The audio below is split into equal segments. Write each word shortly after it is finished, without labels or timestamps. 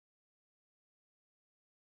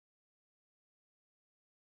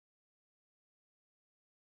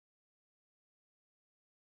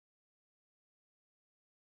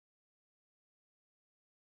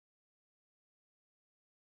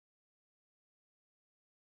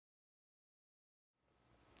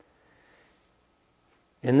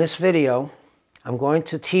In this video, I'm going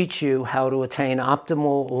to teach you how to attain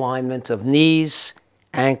optimal alignment of knees,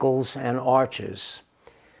 ankles, and arches.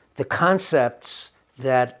 The concepts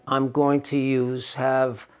that I'm going to use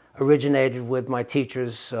have originated with my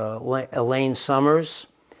teachers Elaine Summers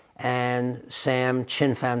and Sam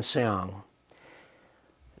Chin-Fan Seong.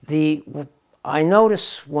 I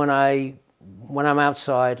notice when I'm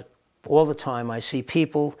outside all the time, I see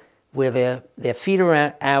people where their feet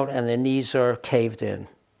are out and their knees are caved in.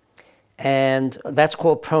 And that's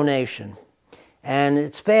called pronation. And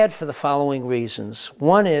it's bad for the following reasons.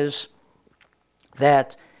 One is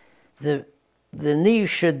that the knee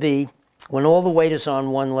should be, when all the weight is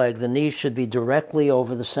on one leg, the knee should be directly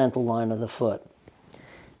over the center line of the foot.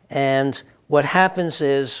 And what happens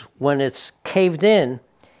is when it's caved in,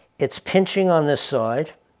 it's pinching on this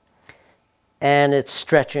side and it's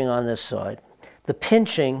stretching on this side. The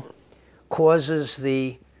pinching causes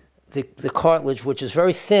the cartilage, which is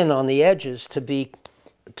very thin on the edges, to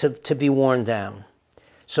be worn down.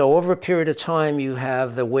 So over a period of time, you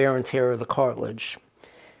have the wear and tear of the cartilage.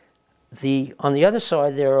 On the other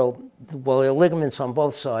side, there are ligaments on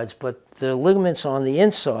both sides, but the ligaments on the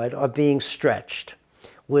inside are being stretched,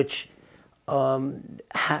 which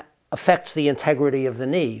affects the integrity of the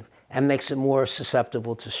knee and makes it more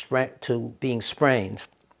susceptible to being sprained.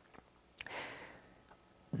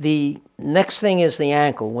 The next thing is the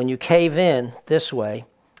ankle. When you cave in this way,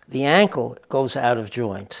 the ankle goes out of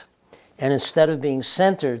joint. And instead of being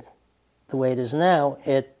centered the way it is now,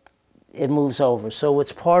 it moves over. So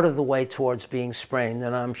it's part of the way towards being sprained.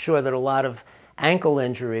 And I'm sure that a lot of ankle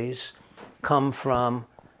injuries come from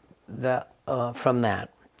that.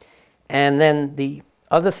 And then the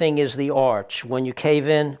other thing is the arch. When you cave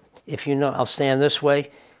in, I'll stand this way,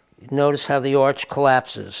 notice how the arch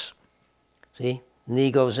collapses. See?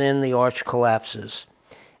 Knee goes in, the arch collapses.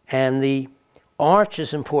 And the arch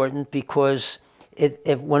is important because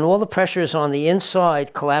when all the pressure is on the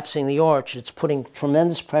inside collapsing the arch, it's putting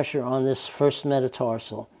tremendous pressure on this first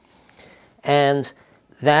metatarsal. And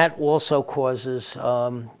that also causes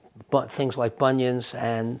things like bunions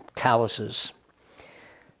and calluses.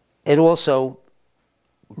 It also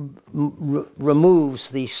removes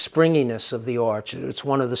the springiness of the arch. It's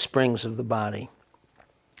one of the springs of the body.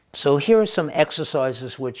 So here are some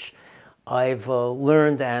exercises which I've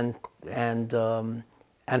learned and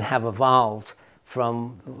have evolved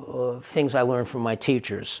from things I learned from my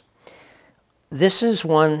teachers. This is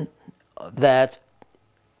one that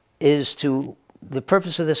the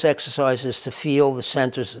purpose of this exercise is to feel the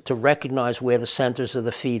centers, to recognize where the centers of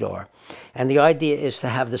the feet are. And the idea is to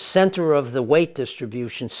have the center of the weight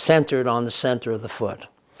distribution centered on the center of the foot.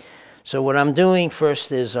 So what I'm doing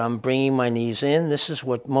first is I'm bringing my knees in. This is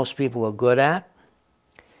what most people are good at.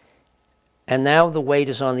 And now the weight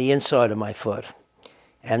is on the inside of my foot.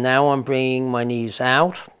 And now I'm bringing my knees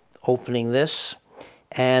out, opening this.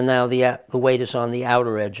 And now the weight is on the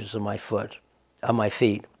outer edges of my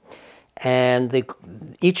feet. And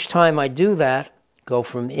each time I do that, go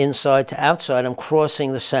from inside to outside, I'm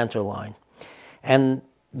crossing the center line. And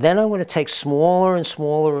then I'm going to take smaller and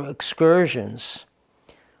smaller excursions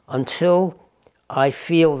until I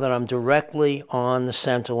feel that I'm directly on the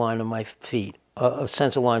center line of my feet,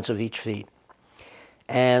 center lines of each feet.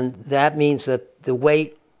 And that means that the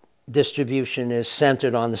weight distribution is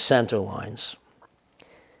centered on the center lines.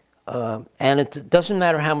 And it doesn't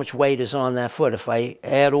matter how much weight is on that foot. If I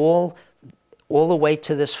add all the weight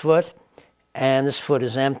to this foot, and this foot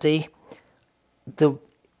is empty,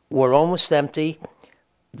 we're almost empty,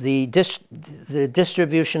 the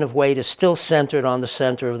distribution of weight is still centered on the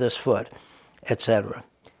center of this foot, etc.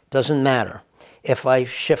 Doesn't matter. If I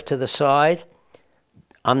shift to the side,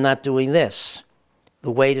 I'm not doing this.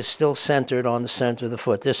 The weight is still centered on the center of the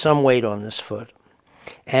foot. There's some weight on this foot.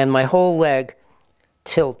 And my whole leg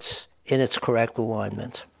tilts in its correct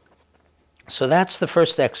alignment. So that's the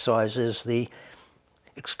first exercise, is the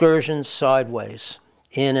excursions sideways,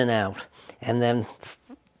 in and out, and then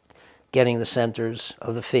getting the centers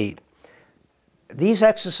of the feet. These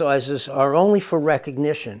exercises are only for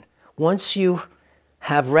recognition. Once you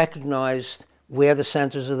have recognized where the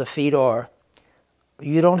centers of the feet are,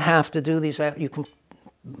 you don't have to do these. You can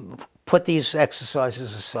put these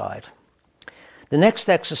exercises aside. The next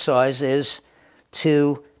exercise is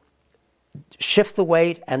to shift the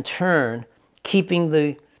weight and turn, keeping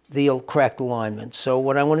the correct alignment. So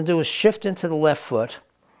what I want to do is shift into the left foot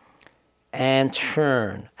and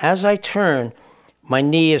turn. As I turn, my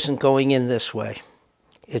knee isn't going in this way.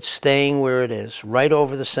 It's staying where it is, right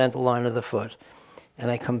over the center line of the foot. And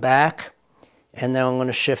I come back, and now I'm going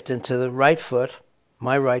to shift into the right foot,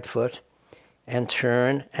 my right foot, and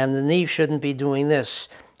turn, and the knee shouldn't be doing this.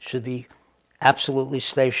 It should be absolutely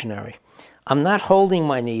stationary. I'm not holding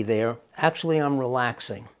my knee there. Actually, I'm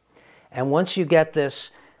relaxing. And once you get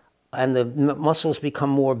this and the muscles become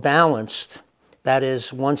more balanced, that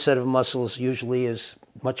is, one set of muscles usually is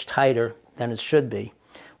much tighter than it should be.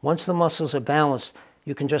 Once the muscles are balanced,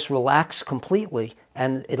 you can just relax completely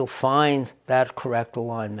and it'll find that correct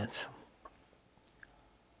alignment.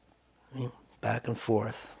 Back and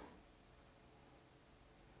forth.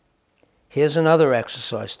 Here's another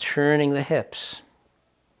exercise, turning the hips.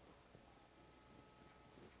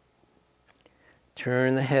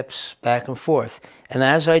 Turn the hips back and forth. And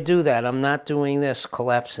as I do that, I'm not doing this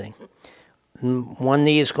collapsing. One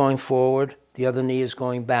knee is going forward, the other knee is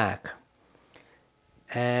going back.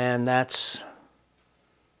 And that's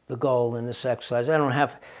the goal in this exercise.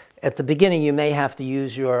 At the beginning, you may have to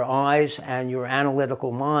use your eyes and your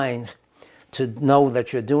analytical mind to know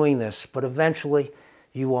that you're doing this, but eventually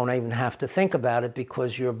you won't even have to think about it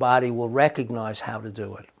because your body will recognize how to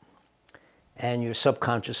do it. And your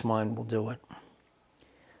subconscious mind will do it.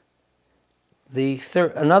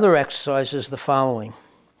 Another exercise is the following.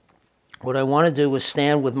 What I want to do is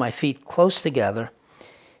stand with my feet close together,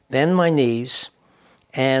 bend my knees,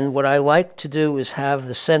 and what I like to do is have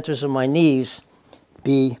the centers of my knees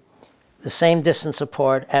be the same distance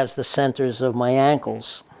apart as the centers of my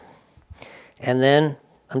ankles. And then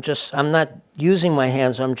I'm not using my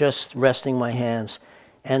hands, I'm just resting my hands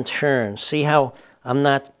and turn. See how I'm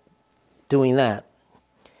not doing that?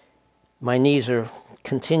 My knees are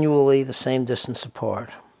continually the same distance apart.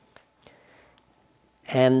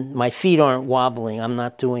 And my feet aren't wobbling, I'm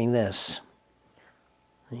not doing this.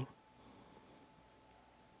 See?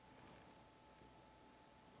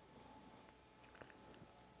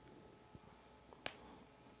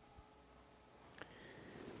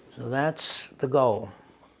 So that's the goal.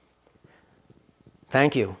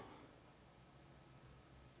 Thank you.